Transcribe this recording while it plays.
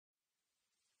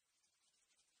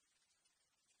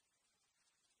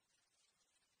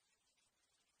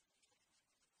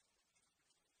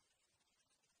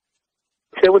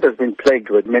Clairwood has been plagued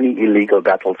with many illegal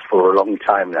battles for a long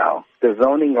time now. The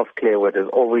zoning of Clairwood has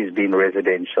always been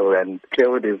residential, and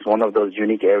Clairwood is one of those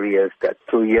unique areas that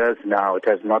through years now it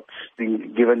has not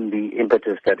been given the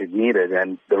impetus that it needed,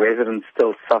 and the residents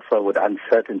still suffer with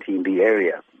uncertainty in the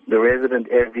area. The resident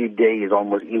every day is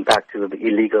almost impacted with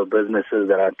illegal businesses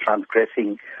that are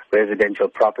transgressing residential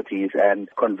properties and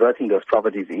converting those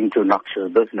properties into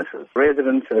noxious businesses.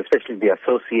 Residents, and especially the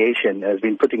association, has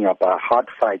been putting up a hard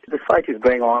fight. This fight is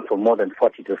going on for more than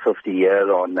 40 to 50 years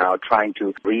on now, trying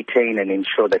to retain and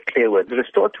ensure that Clairwood is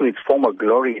restored to its former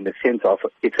glory in the sense of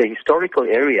it's a historical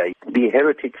area. The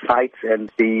heritage sites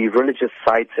and the religious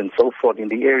sites and so forth in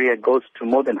the area goes to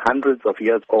more than hundreds of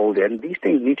years old, and these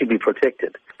things need to be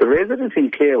protected. The residents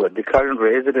in Clairwood, the current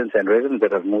residents and residents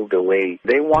that have moved away,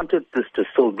 they wanted this to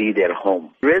still be their home.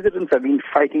 Residents have been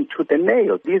fighting tooth and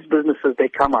nail. These businesses, they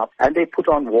come up and they put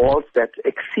on walls that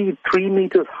exceed 3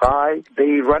 meters high.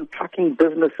 They run trucking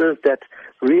businesses that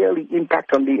really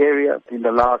impact on the area in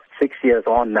the last 6 years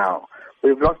on now.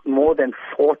 We've lost more than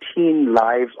 14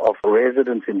 lives of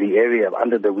residents in the area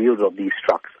under the wheels of these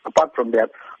trucks. Apart from that,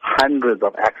 hundreds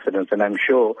of accidents, and I'm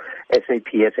sure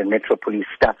SAPS and Metro Police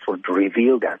stats would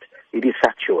reveal that. It is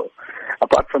factual.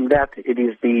 Apart from that, it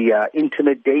is the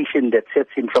intimidation that sets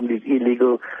in from these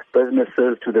illegal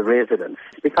businesses to the residents.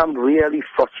 It's become really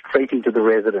frustrating to the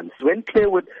residents. When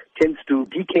Clairwood tends to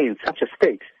decay in such a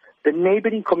state, the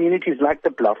neighboring communities like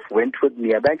the Bluff, Wentworth,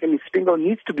 Merebank, and Spingle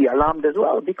needs to be alarmed as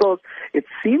well, because it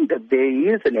seems that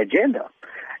there is an agenda.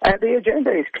 And the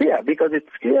agenda is clear, because it's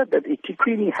clear that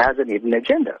eThekwini has an hidden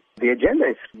agenda. The agenda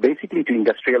is basically to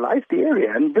industrialize the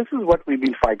area, and this is what we've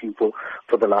been fighting for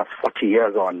the last 40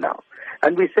 years on now.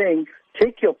 And we're saying,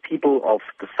 take your people of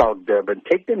the South Durban,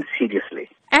 take them seriously.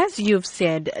 As you've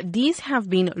said, these have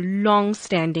been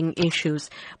long-standing issues.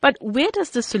 But where does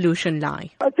the solution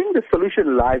lie? I think the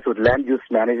solution lies with land use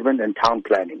management and town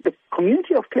planning. The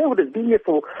community of Clairwood has been here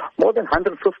for more than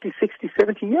 150, 60,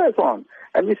 70 years on.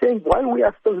 And we're saying, while we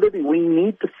are still living, we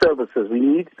need the services, we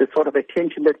need the sort of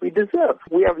attention that we deserve.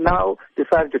 We have now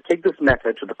decided to take this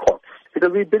matter to the courts,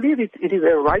 because we believe it is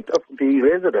a right of the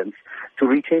residents to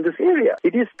retain this area.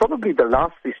 It is probably the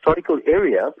last historical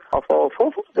area of our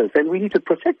forefathers, and we need to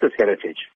protect this heritage.